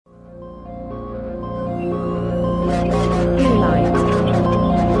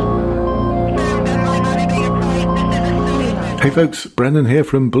folks, Brendan here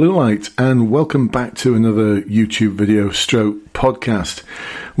from Blue Light, and welcome back to another YouTube video stroke podcast.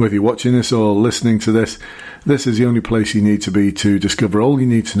 Whether you're watching this or listening to this, this is the only place you need to be to discover all you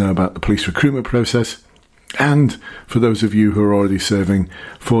need to know about the police recruitment process, and for those of you who are already serving,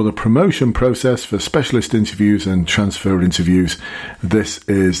 for the promotion process, for specialist interviews and transfer interviews, this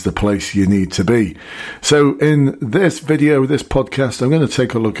is the place you need to be. So in this video, this podcast, I'm going to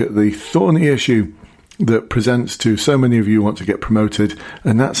take a look at the thorny issue that presents to so many of you who want to get promoted,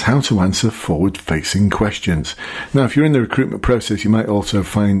 and that's how to answer forward-facing questions. Now, if you're in the recruitment process, you might also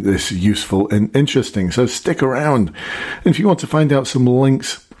find this useful and interesting, so stick around. And if you want to find out some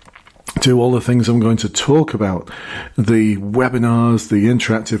links to all the things I'm going to talk about, the webinars, the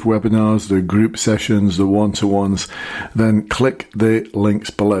interactive webinars, the group sessions, the one-to-ones, then click the links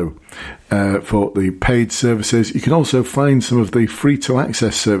below. For the paid services, you can also find some of the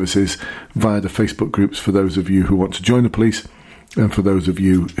free-to-access services via the Facebook groups for those of you who want to join the police and for those of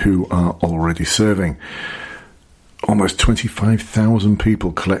you who are already serving. Almost 25,000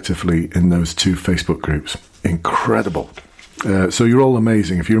 people collectively in those two Facebook groups. Incredible. So you're all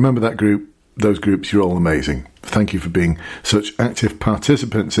amazing. If you remember that group, those groups, you're all amazing. Thank you for being such active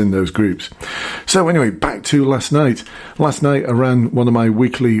participants in those groups. So anyway, back to last night. Last night I ran one of my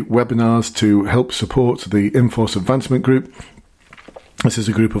weekly webinars to help support the Enforce Advancement Group. This is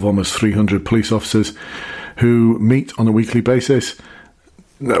a group of almost 300 police officers who meet on a weekly basis.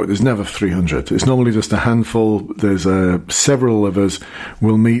 No, there's never 300. It's normally just a handful. There's several of us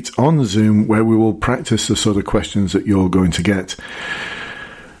will meet on Zoom where we will practice the sort of questions that you're going to get.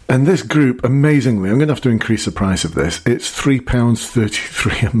 And this group, amazingly, I'm going to have to increase the price of this. It's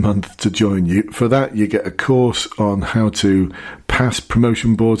 £3.33 a month to join you. For that, you get a course on how to pass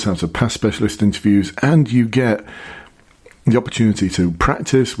promotion boards, how to pass specialist interviews, and you get the opportunity to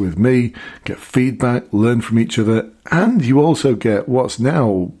practice with me, get feedback, learn from each other, and you also get what's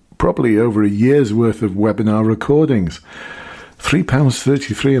now probably over a year's worth of webinar recordings.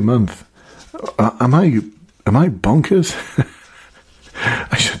 £3.33 a month. Am I bonkers?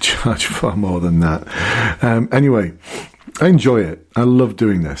 I should charge far more than that. Anyway, I enjoy it. I love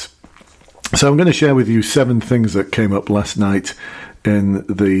doing this. So I'm going to share with you 7 things that came up last night in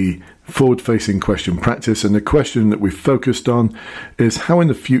the forward-facing question practice. And the question that we focused on is how in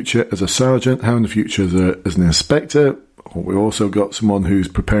the future as a sergeant, how in the future as an inspector, or we also got someone who's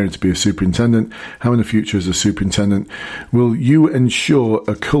preparing to be a superintendent, how in the future as a superintendent will you ensure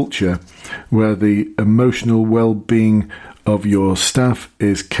a culture where the emotional well-being of your staff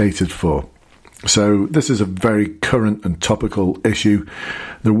is catered for? So this is a very current and topical issue,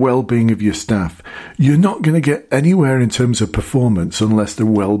 the well-being of your staff. You're not going to get anywhere in terms of performance unless the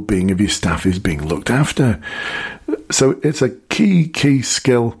well-being of your staff is being looked after. So it's a key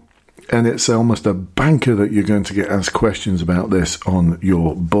skill, and it's almost a banker that you're going to get asked questions about this on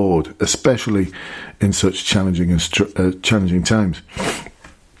your board, especially in such challenging times.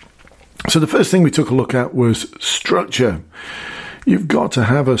 So the first thing we took a look at was structure. You've got to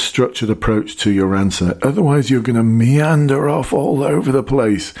have a structured approach to your answer. Otherwise, you're going to meander off all over the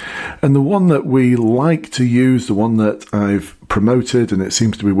place. And the one that we like to use, the one that I've promoted, and it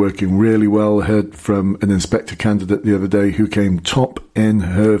seems to be working really well. I heard from an inspector candidate the other day who came top in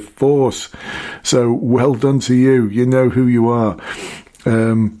her force. So well done to you. You know who you are.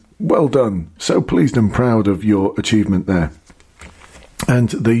 Well done. So pleased and proud of your achievement there. And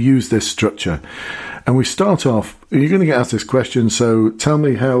they use this structure. And we start off, you're going to get asked this question, so tell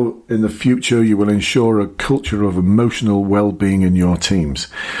me how in the future you will ensure a culture of emotional well-being in your teams.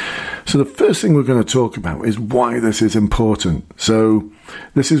 So the first thing we're going to talk about is why this is important. So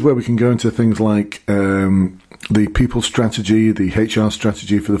this is where we can go into things like the people strategy, the HR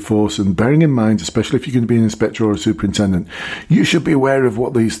strategy for the force, and bearing in mind, especially if you're going to be an inspector or a superintendent, you should be aware of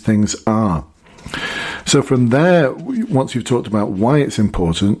what these things are. So from there, once you've talked about why it's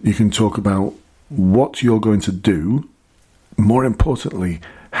important, you can talk about what you're going to do. More importantly,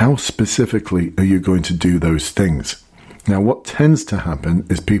 how specifically are you going to do those things? Now, what tends to happen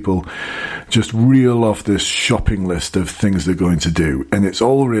is people just reel off this shopping list of things they're going to do, and it's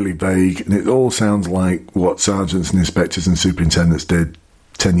all really vague, and it all sounds like what sergeants and inspectors and superintendents did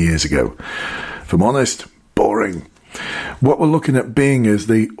 10 years ago. If I'm honest, boring. What we're looking at being is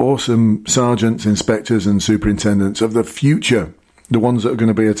the awesome sergeants, inspectors and superintendents of the future, the ones that are going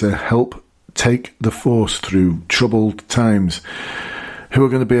to be able to help take the force through troubled times, who are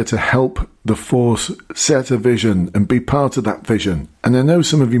going to be able to help the force set a vision and be part of that vision. And I know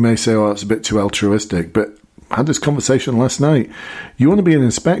some of you may say, oh, that's a bit too altruistic, but I had this conversation last night. You want to be an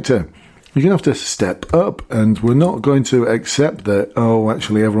inspector, You're going to have to step up, and we're not going to accept that,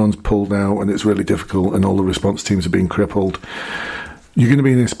 actually everyone's pulled out and it's really difficult and all the response teams are being crippled. You're going to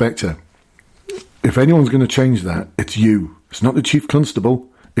be an inspector. If anyone's going to change that, it's you. It's not the chief constable,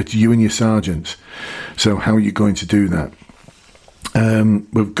 it's you and your sergeants. So how are you going to do that?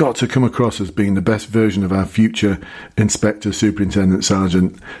 We've got to come across as being the best version of our future inspector, superintendent,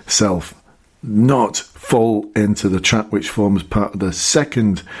 sergeant self, not fall into the trap which forms part of the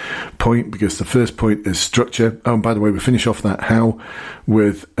second point, because the first point is structure. Oh, and by the way, we finish off that how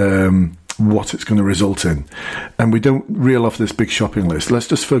with what it's going to result in. And we don't reel off this big shopping list. Let's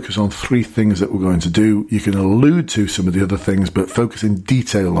just focus on 3 things that we're going to do. You can allude to some of the other things, but focus in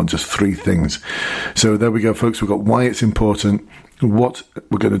detail on just 3 things. So there we go, folks. We've got why it's important, what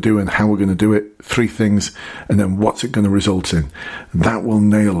we're going to do and how we're going to do it, 3 things, and then what's it going to result in. That will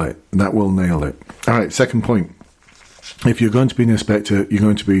nail it. That will nail it. All right, second point. If you're going to be an inspector, you're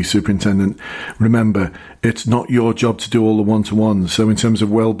going to be superintendent, remember, it's not your job to do all the one-to-ones. So in terms of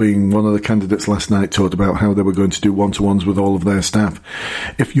well-being, one of the candidates last night talked about how they were going to do one-to-ones with all of their staff.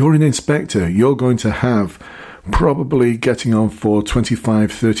 If you're an inspector, you're going to have probably getting on for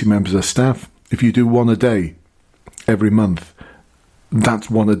 25, 30 members of staff. If you do one a day every month, that's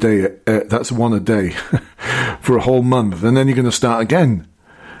one a day. That's one a day for a whole month. And then you're going to start again.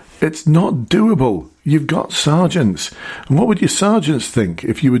 It's not doable. You've got sergeants. And what would your sergeants think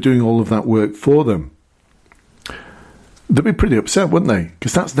if you were doing all of that work for them? They'd be pretty upset, wouldn't they?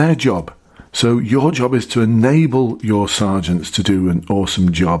 Because that's their job. So your job is to enable your sergeants to do an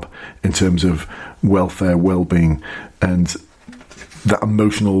awesome job in terms of welfare, well-being, and that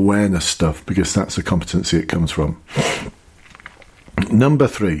emotional awareness stuff, because that's the competency it comes from. Number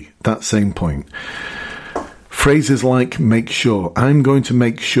 3, that same point. Phrases like make sure. I'm going to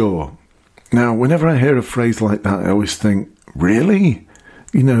make sure. Now, whenever I hear a phrase like that, I always think, really?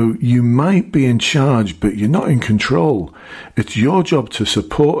 You know, you might be in charge, but you're not in control. It's your job to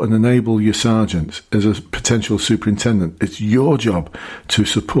support and enable your sergeants as a potential superintendent. It's your job to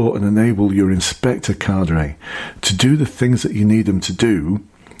support and enable your inspector cadre to do the things that you need them to do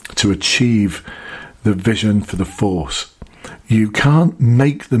to achieve the vision for the force. You can't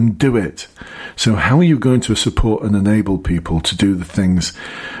make them do it. So how are you going to support and enable people to do the things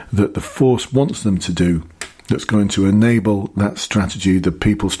that the force wants them to do, that's going to enable that strategy, the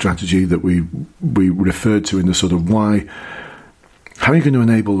people strategy that we referred to in the sort of why? How are you going to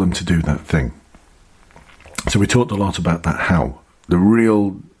enable them to do that thing? So we talked a lot about that how, the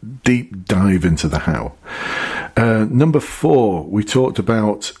real deep dive into the how. Number 4, we touched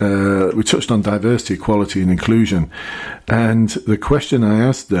on diversity, equality and inclusion. And the question I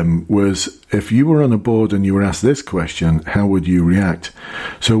asked them was, if you were on a board and you were asked this question, how would you react?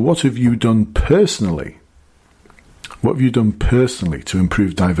 So what have you done personally? What have you done personally to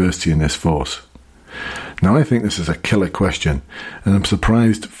improve diversity in this force? Now, I think this is a killer question, and I'm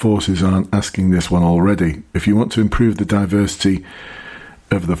surprised forces aren't asking this one already. If you want to improve the diversity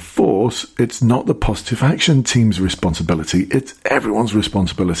of the force, it's not the positive action team's responsibility, it's everyone's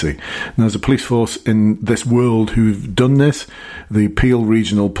responsibility. And there's a police force in this world who've done this. The Peel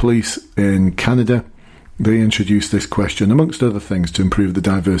Regional Police in Canada, they introduced this question, amongst other things, to improve the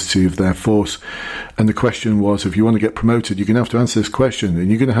diversity of their force. And the question was, if you want to get promoted, you're going to have to answer this question, and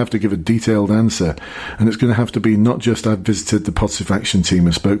you're going to have to give a detailed answer. And it's going to have to be not just, I've visited the positive action team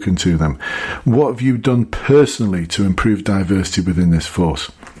and spoken to them. What have you done personally to improve diversity within this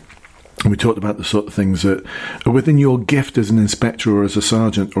force? And we talked about the sort of things that are within your gift as an inspector or as a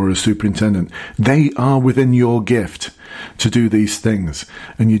sergeant or a superintendent. They are within your gift to do these things.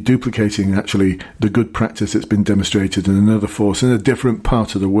 And you're duplicating, actually, the good practice that's been demonstrated in another force in a different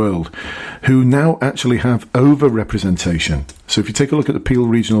part of the world, who now actually have over-representation. So if you take a look at the Peel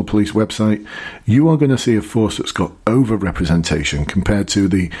Regional Police website, you are going to see a force that's got over-representation compared to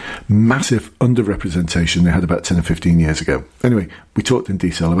the massive under-representation they had about 10 or 15 years ago. Anyway, we talked in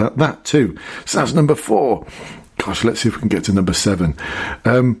detail about that too. So that's number 4. Gosh, let's see if we can get to number 7.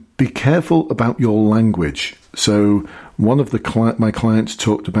 Be careful about your language. So one of my clients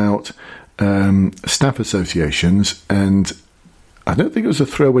talked about staff associations, and I don't think it was a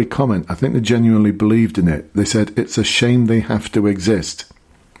throwaway comment. I think they genuinely believed in it. They said, it's a shame they have to exist.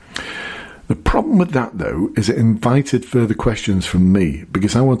 The problem with that, though, is it invited further questions from me,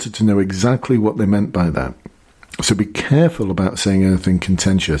 because I wanted to know exactly what they meant by that. So be careful about saying anything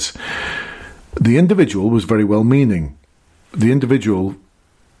contentious. The individual was very well-meaning. The individual,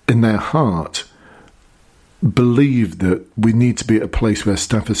 in their heart, believed that we need to be at a place where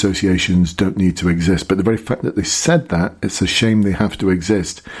staff associations don't need to exist. But the very fact that they said that, it's a shame they have to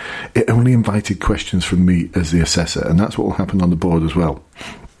exist, it only invited questions from me as the assessor. And that's what will happen on the board as well.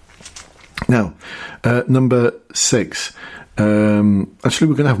 Now, number 6. Actually,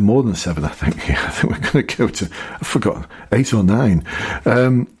 we're going to have more than 7, I think. Yeah, I think we're going to go to, I've forgotten, 8 or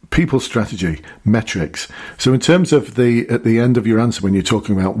 9. People strategy, metrics. So in terms of at the end of your answer, when you're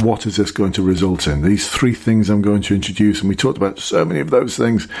talking about what is this going to result in, these 3 things I'm going to introduce, and we talked about so many of those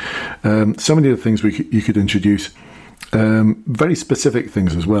things, so many of the things you could introduce, very specific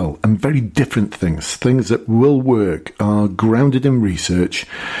things as well, and very different things that will work, are grounded in research,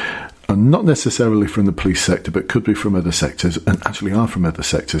 are not necessarily from the police sector, but could be from other sectors, and actually are from other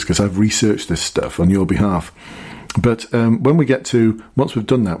sectors, because I've researched this stuff on your behalf. But when we get to, once we've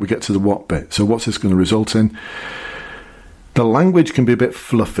done that, we get to the what bit. So what's this going to result in? The language can be a bit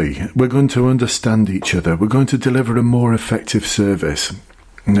fluffy. We're going to understand each other. We're going to deliver a more effective service.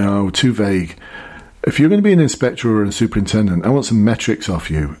 No, too vague. If you're going to be an inspector or a superintendent, I want some metrics off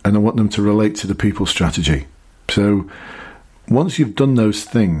you, and I want them to relate to the people strategy. So once you've done those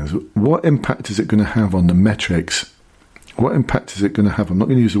things, what impact is it going to have on the metrics? What impact is it going to have? I'm not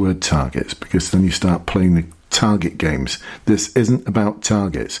going to use the word targets, because then you start playing the target games. This isn't about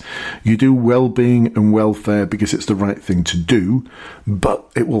targets. You do well-being and welfare because it's the right thing to do, but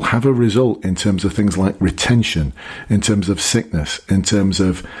it will have a result in terms of things like retention, in terms of sickness, in terms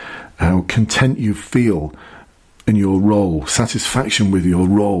of how content you feel in your role, satisfaction with your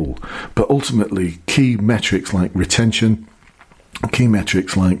role, but ultimately key metrics like retention, key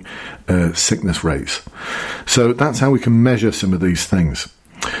metrics like sickness rates. So that's how we can measure some of these things.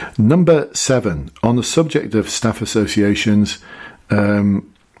 Number 7, on the subject of staff associations,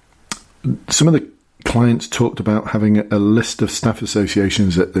 some of the clients talked about having a list of staff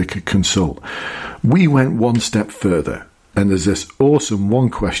associations that they could consult. We went one step further, and there's this awesome one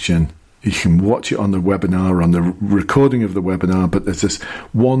question. You can watch it on the webinar, on the recording of the webinar, but there's this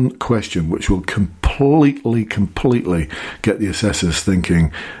one question which will completely get the assessors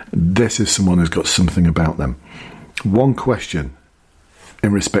thinking, this is someone who's got something about them. One question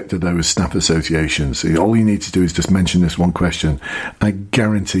in respect of those staff associations. All you need to do is just mention this one question. I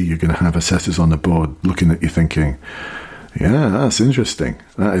guarantee you're going to have assessors on the board looking at you thinking, yeah, that's interesting.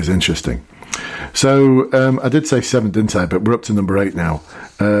 That is interesting. So I did say 7, didn't I? But we're up to number 8 now.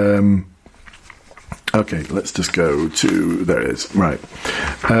 Okay, let's just go to, there it is. Right.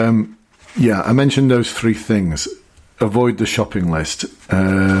 Yeah, I mentioned those 3 things. Avoid the shopping list.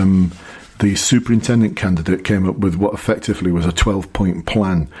 The superintendent candidate came up with what effectively was a 12-point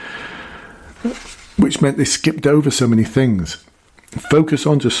plan, which meant they skipped over so many things. Focus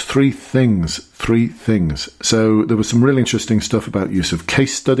on just 3 things. So there was some really interesting stuff about use of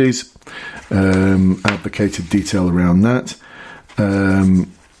case studies, advocated detail around that,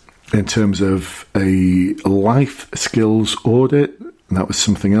 in terms of a life skills audit. And that was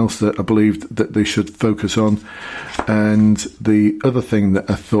something else that I believed that they should focus on. And the other thing that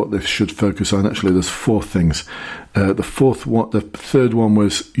I thought they should focus on, actually, there's 4 things. The third one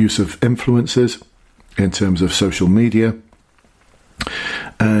was use of influencers in terms of social media.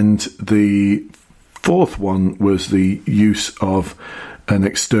 And the 4th one was the use of an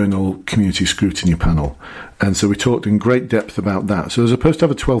external community scrutiny panel. And so we talked in great depth about that. So as opposed to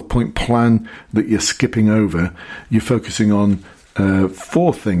have a 12-point plan that you're skipping over, you're focusing on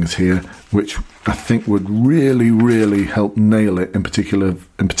 4 things here, which I think would really help nail it. In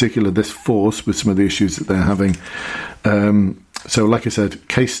particular, this force with some of the issues that they're having. So, like I said,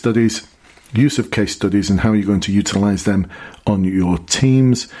 case studies, use of case studies, and how you're going to utilise them on your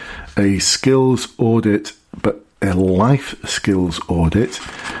teams. A skills audit, but a life skills audit,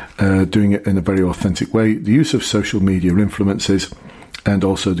 doing it in a very authentic way. The use of social media influences, and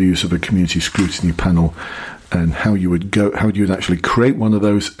also the use of a community scrutiny panel. And how you would actually create one of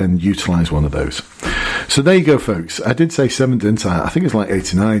those and utilise one of those. So there you go, folks. I did say 7, didn't I? I think it's like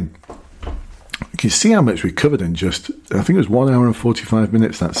 8 or 9. You can see how much we covered in just, I think it was 1 hour and 45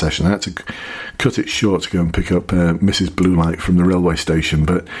 minutes, that session. I had to cut it short to go and pick up Mrs. Bluelight from the railway station.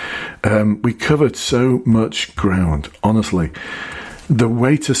 But we covered so much ground, honestly. The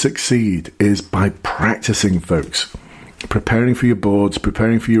way to succeed is by practicing, folks. Preparing for your boards,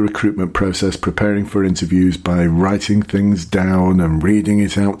 preparing for your recruitment process, preparing for interviews by writing things down and reading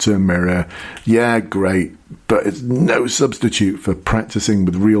it out to a mirror. Yeah, great, but it's no substitute for practicing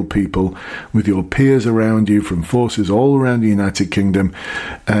with real people, with your peers around you from forces all around the United Kingdom,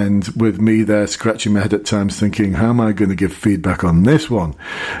 and with me there scratching my head at times thinking, how am I going to give feedback on this one?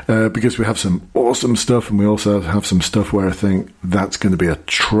 Because we have some awesome stuff, and we also have some stuff where I think that's going to be a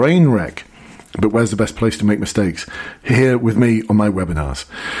train wreck. But where's the best place to make mistakes? Here with me on my webinars.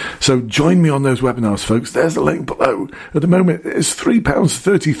 So join me on those webinars, folks. There's the link below. At the moment, it's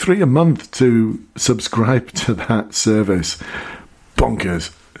 £3.33 a month to subscribe to that service.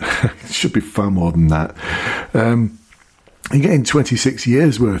 Bonkers. It should be far more than that. You're getting 26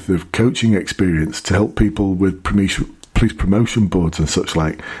 years worth of coaching experience to help people with police promotion boards and such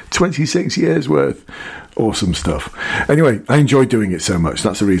like. 26 years worth. Awesome stuff. Anyway, I enjoy doing it so much.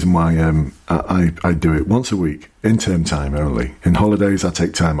 That's the reason why I do it once a week, in term time only. In holidays, I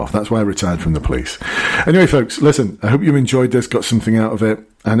take time off. That's why I retired from the police. Anyway, folks, listen, I hope you enjoyed this, got something out of it.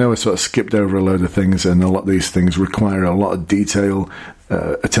 I know I sort of skipped over a load of things, and a lot of these things require a lot of detail,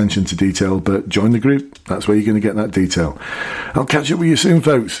 attention to detail, but join the group. That's where you're going to get that detail. I'll catch up with you soon,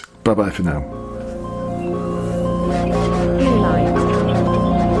 folks. Bye-bye for now.